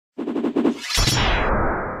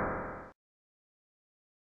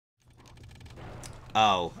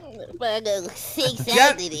Oh. But six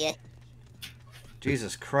Yep. there.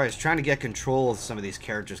 Jesus Christ, trying to get control of some of these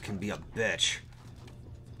characters can be a bitch.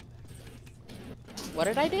 What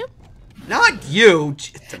did I do? Not you!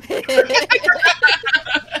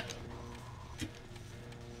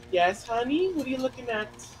 Yes, honey? What are you looking at?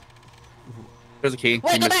 There's a key.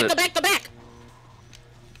 Wait, You go missed back, it. go back, go back!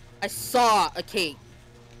 I saw a key.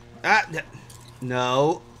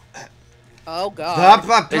 No. Oh,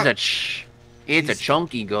 God. It's a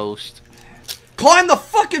chunky ghost. Climb the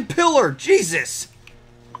fucking pillar! Jesus!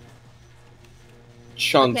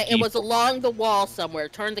 Chunky. Okay, it was along the wall somewhere.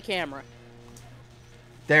 Turn the camera.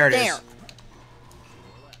 There it There. is.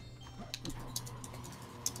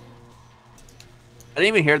 I didn't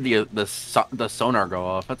even hear the sonar go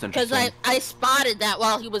off. That's Because interesting. I spotted that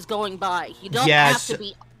while he was going by. You don't Yes. have to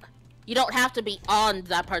be... You don't have to be on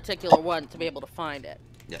that particular one to be able to find it.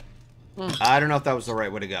 Yeah. I don't know if that was the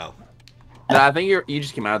right way to go. No, I think you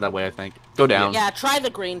just came out of that way. I think. Go down. Yeah, try the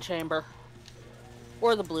green chamber.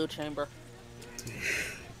 Or the blue chamber.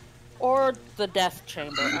 Or the death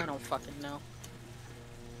chamber. I don't fucking know.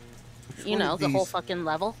 You know, the whole fucking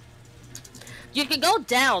level. You can go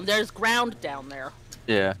down. There's ground down there.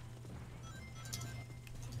 Yeah.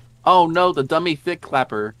 Oh no, the dummy thick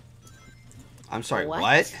clapper. I'm sorry, What?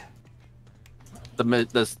 what?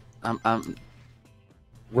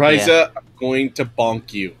 Riza, I'm going to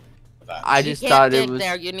bonk you. I You just can't thought dig it was.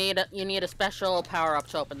 there. You need a special power up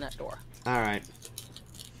to open that door. Alright.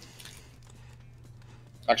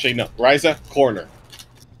 Actually, no. Riza, corner.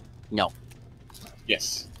 No.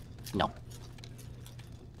 Yes. No.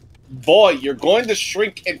 Boy, you're going to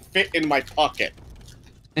shrink and fit in my pocket.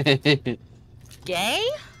 Gay?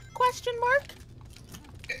 Question mark?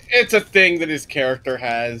 It's a thing that his character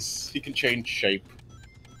has. He can change shape.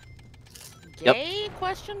 Yep. Gay?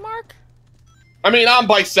 Question mark? I mean, I'm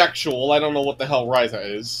bisexual. I don't know what the hell Riza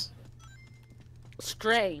is.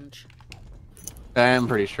 Strange. I'm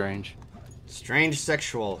pretty strange. Strange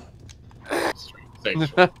sexual.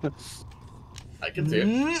 Sexual. I can see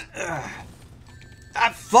it.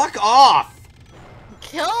 Fuck off!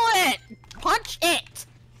 Kill it! Punch it!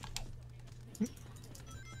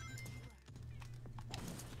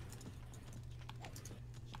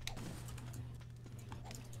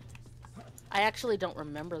 I actually don't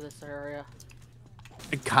remember this area.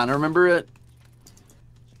 I kind of remember it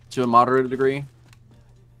to a moderate degree.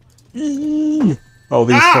 Oh,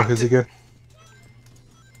 these fuckers again.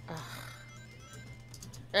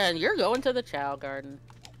 And you're going to the Chow Garden.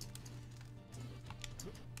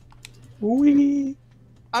 Wee.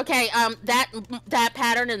 Okay, that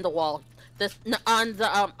pattern in the wall, this on the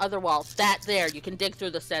other wall, that there, you can dig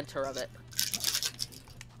through the center of it.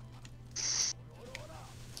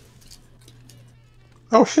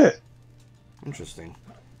 Oh shit. Interesting.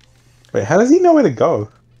 Wait, how does he know where to go?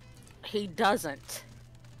 He doesn't.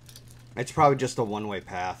 It's probably just a one-way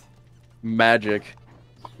path. Magic.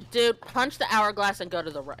 Dude, punch the hourglass and go to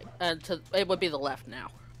the right. It would be the left now.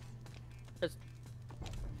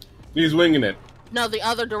 He's winging it. No, the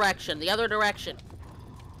other direction. The other direction.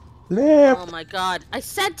 Left. Oh my god. I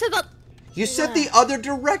said to the... You said the other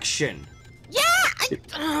direction. Yeah!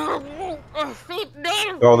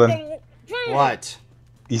 Golden. What?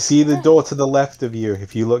 You see the door to the left of you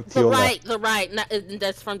if you look to The your right, left. the right. No,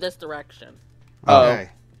 that's from this direction. Okay.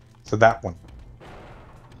 So that one.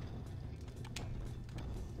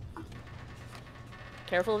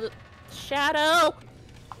 Careful of the shadow!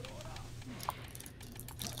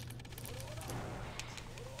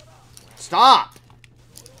 Stop!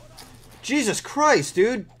 Jesus Christ,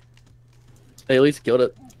 dude. They at least killed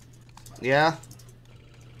it. Yeah?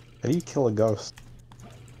 How do you kill a ghost?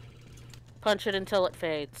 Punch it until it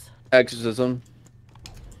fades. Exorcism.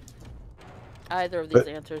 Either of these But-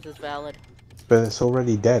 answers is valid. But it's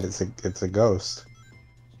already dead. It's a ghost.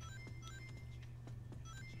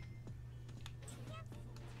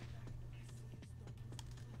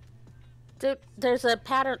 Dude, there's a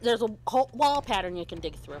pattern. There's a wall pattern you can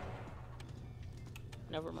dig through.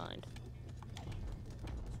 Never mind.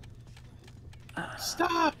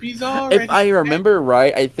 Stop, he's already... If I remember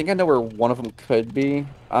right, I think I know where one of them could be.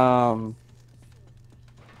 But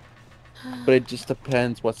it just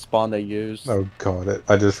depends what spawn they use. Oh god,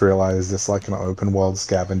 I just realized it's like an open world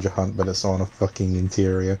scavenger hunt, but it's on a fucking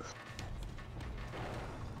interior.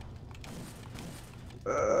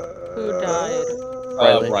 Who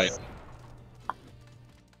died? Right.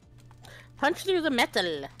 Punch through the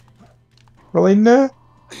metal. Really? No.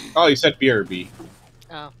 Oh, you said BRB.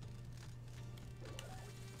 Oh.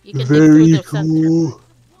 You can dig Very through the center. cool.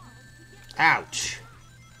 Ouch.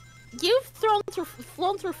 You've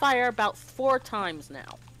flown through fire about 4 times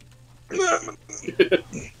now.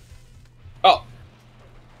 Oh,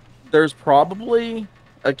 There's probably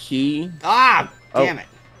a key. Ah! Oh. Damn it.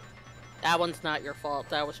 That one's not your fault.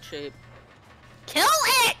 That was cheap. Kill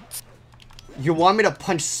it! You want me to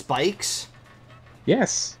punch spikes?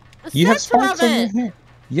 Yes. The You have center spikes of on your it! hand.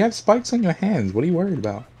 You have spikes on your hands. What are you worried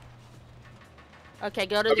about? Okay,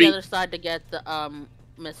 go to the other side to get the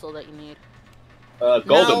missile that you need. Golden.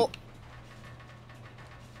 No.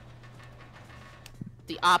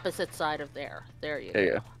 The opposite side of there. There you There you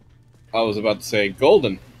go. go. I was about to say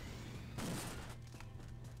golden.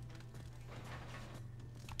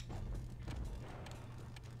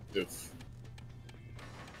 Oof.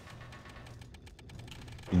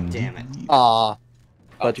 Damn it. Aw.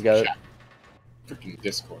 Glad you got it. Freaking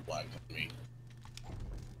Discord lagged on me.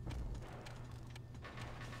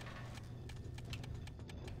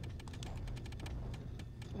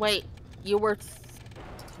 Wait, you were...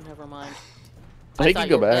 Never mind. I think you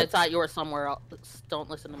go I back. thought you were somewhere else. Don't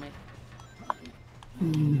listen to me.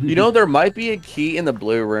 You know, there might be a key in the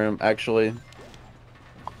blue room, actually.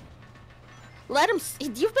 Let him...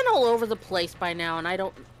 You've been all over the place by now, and I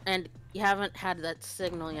don't... And you haven't had that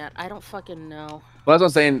signal yet. I don't fucking know. Well, that's what I'm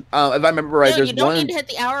saying. If I remember right, Dude, there's you don't one... need to hit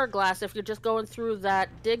the hourglass if you're just going through that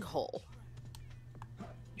dig hole.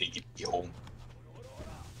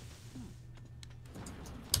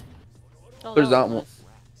 Oh, There's that that was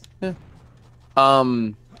one. nice.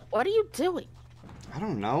 Yeah. What are you doing? I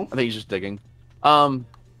don't know. I think he's just digging. I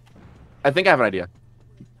think I have an idea.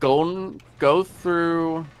 Go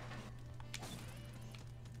through...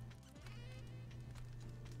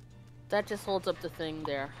 That just holds up the thing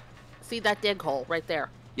there. See that dig hole right there?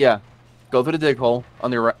 Yeah. Go through the dig hole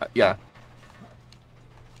on the right. Yeah.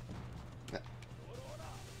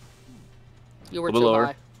 You were A too little lower.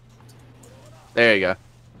 high. There you go.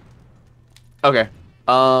 Okay.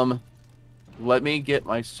 Let me get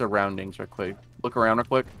my surroundings real quick. Look around real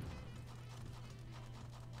quick.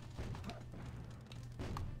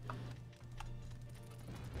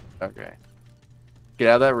 Okay. Get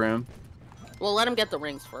out of that room. Well, let him get the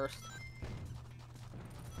rings first.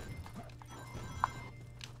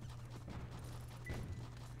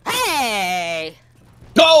 Hey!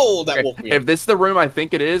 Oh, that Okay. woke me If up. this is the room I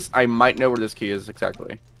think it is, I might know where this key is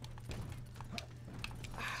exactly.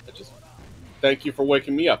 Thank you for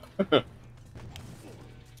waking me up.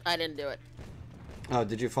 I didn't do it. Oh,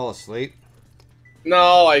 did you fall asleep?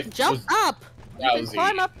 No, I Jump was up! You can drowsy.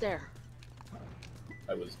 climb up there.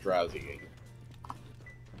 I was drowsy.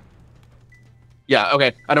 Yeah,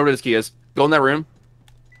 okay. I know where this key is. Go in that room.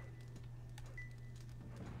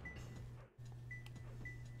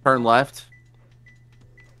 Turn left.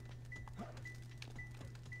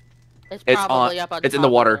 It's It's probably on- up on it's in top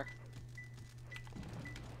the water. of there.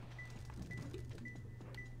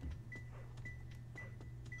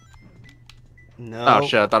 No. Oh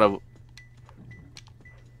shit! I thought it.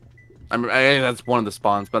 I think that's one of the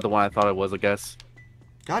spawns, but the one I thought it was, I guess.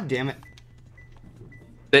 God damn it.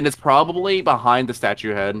 Then it's probably behind the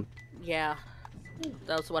statue head. Yeah.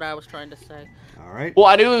 That's what I was trying to say. Alright. Well,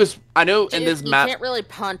 I knew it was. I know in this You map. can't really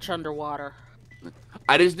punch underwater.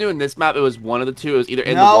 I just knew in this map it was one of the two. It was either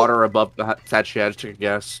in No. the water or above the statue head. I just took a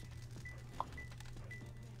guess.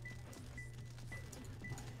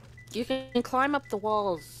 You can climb up the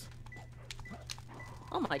walls.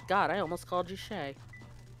 Oh my god, I almost called you Shay.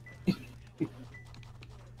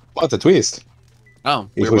 What a twist! Oh,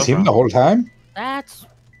 It were was both him wrong. the whole time? That's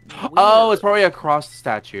weird. Oh, it's probably across the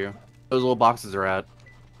statue. Those little boxes are at.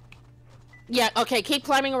 Yeah, okay, keep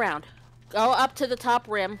climbing around. Go up to the top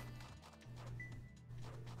rim.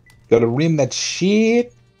 Gotta rim that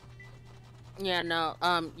shit. Yeah, no,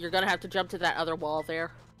 you're gonna have to jump to that other wall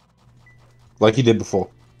there. Like you did before.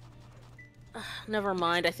 Never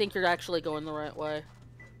mind, I think you're actually going the right way.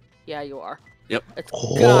 Yeah, you are. Yep. It's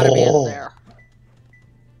gotta be Oh. in there.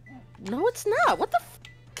 No, it's not. What the f***?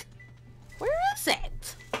 Where is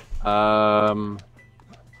it?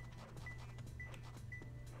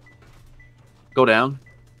 Go down.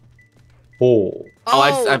 Oh.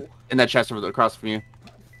 Oh, I'm in that chest over across from you.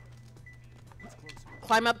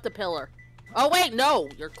 Climb up the pillar. Oh, wait, no.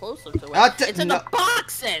 You're closer to it. It's in no. the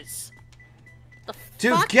boxes! The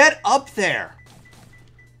Dude, fuck? get up there!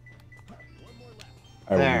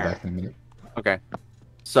 I will be There. back in a minute. Okay.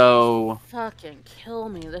 So. Fucking kill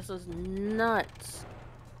me. This is nuts.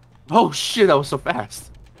 Oh shit! That was so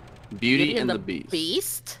fast. Beauty, Beauty and the Beast.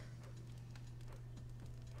 Beast?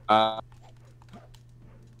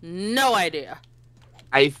 No idea.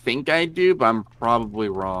 I think I do, but I'm probably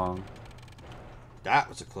wrong. That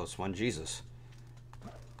was a close one, Jesus.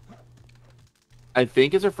 I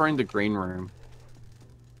think it's referring to green room.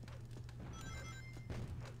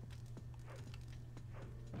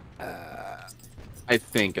 I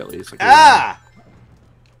think at least. Okay, Ah!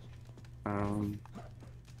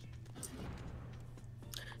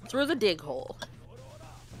 Through the dig hole.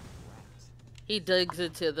 He digs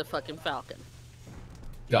into the fucking falcon.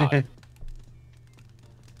 God.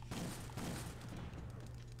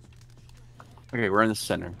 Okay, we're in the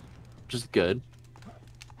center, which is good.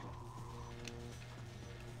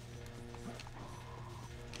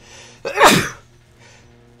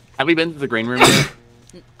 Have we been to the green room yet?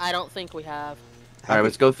 I don't think we have. All right,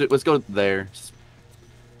 let's go through. Let's go there.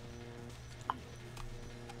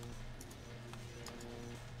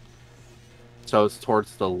 So it's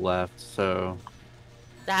towards the left. So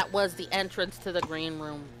That was the entrance to the green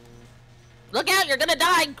room. Look out! You're gonna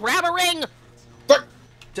die! Grab a ring!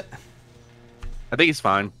 I think he's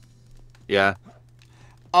fine. Yeah.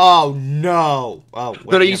 Oh no! Oh, wait,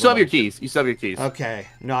 No, you still have your mind. keys. You still have your keys. Okay.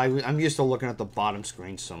 No, I'm used to looking at the bottom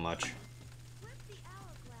screen so much.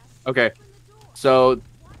 Okay. So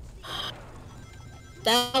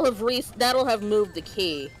That'll have moved the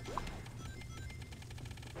key.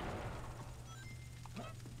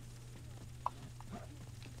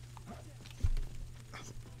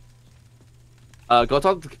 go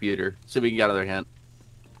talk to the computer. See if we can get another hint.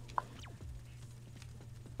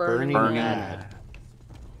 Burning Burning Mad. Mad.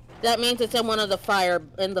 That means it's in one of the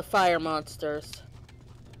fire monsters.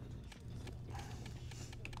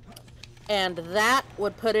 And that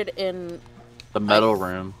would put it in The metal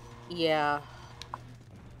room. yeah,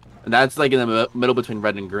 And that's like in the middle between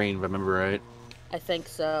red and green, remember, right? I think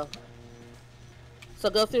so. So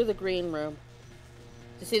go through the green room.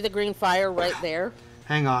 You see the green fire right there?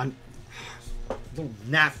 Hang on. Little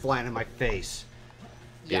gnat flying in my face.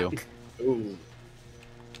 Ew. Ooh.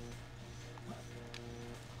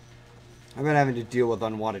 I've been having to deal with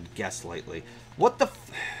unwanted guests lately. What the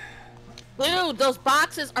f... Dude, those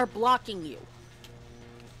boxes are blocking you.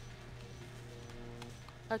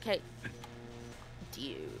 Okay.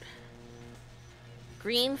 Dude.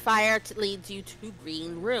 Green fire leads you to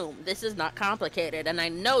green room. This is not complicated, and I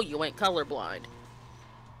know you ain't colorblind.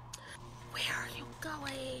 Where are you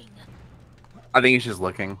going? I think he's just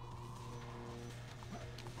looking.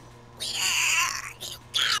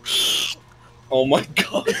 Oh my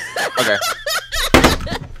god. Okay.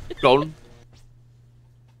 Golden.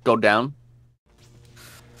 Go down.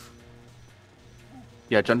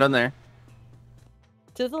 Yeah, jump down there.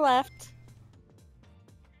 To the left.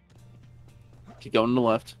 Keep going to the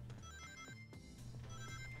left.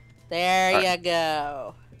 There Alright. you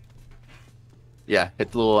go. Yeah,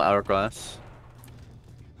 hit the little hourglass.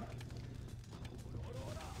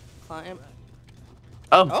 Climb.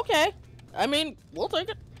 Oh, Okay. I mean, we'll take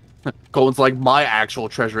it. Golden's like, my actual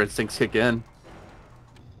treasure instincts kick in.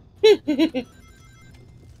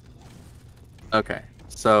 Okay,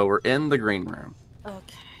 so we're in the green room.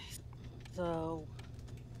 Okay. So.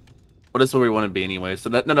 Well, this is where we want to be anyway. So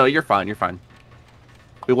that, no, you're fine. You're fine.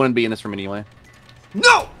 We wouldn't be in this room anyway.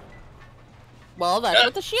 No! Well, that's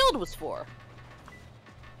what the shield was for.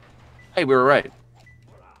 Hey, we were right.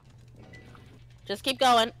 Just keep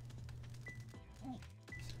going.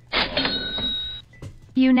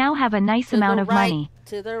 You now have a nice To amount the of right, money.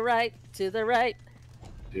 To the right. To the right.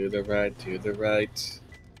 To the right, to the right.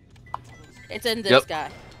 It's in this Yep. guy.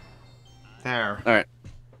 There. All right.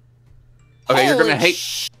 Okay, you're Holy gonna hate.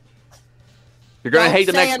 sh- You're gonna Don't hate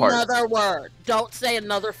the say next part. another word. Don't say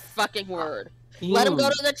another fucking word. Let him go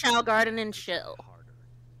to the Chow Garden and chill.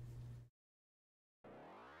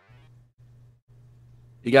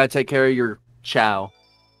 You gotta take care of your chow.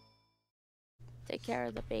 Take care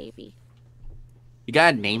of the baby. You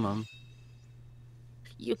gotta name him.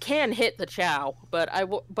 You can hit the Chow, but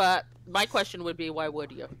but my question would be, why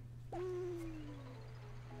would you?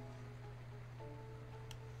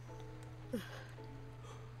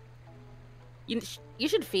 You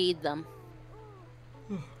should feed them.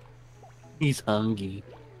 He's hungry.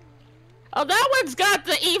 Oh, that one's got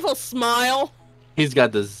the evil smile. He's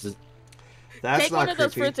got this. That's Take not one of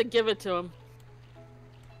those creepy. fruits and give it to him.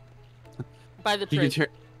 By the You tree. can turn.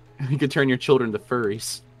 You can turn your children to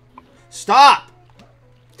furries. Stop!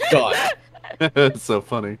 God. It's so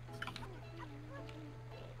funny.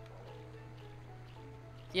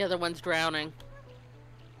 The other one's drowning.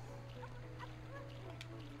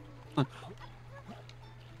 I'm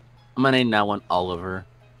gonna name that one Oliver.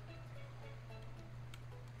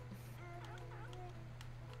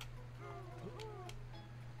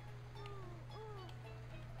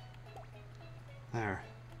 There.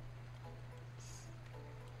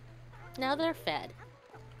 Now they're fed.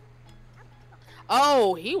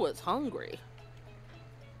 Oh, he was hungry.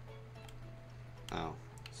 Oh,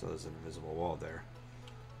 so there's an invisible wall there.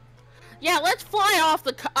 Yeah, let's fly off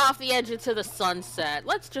the edge into the sunset.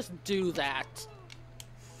 Let's just do that.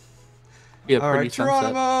 Be a All pretty right,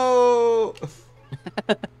 sunset. Geronimo.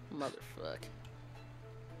 Motherfuck.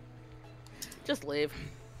 Just leave.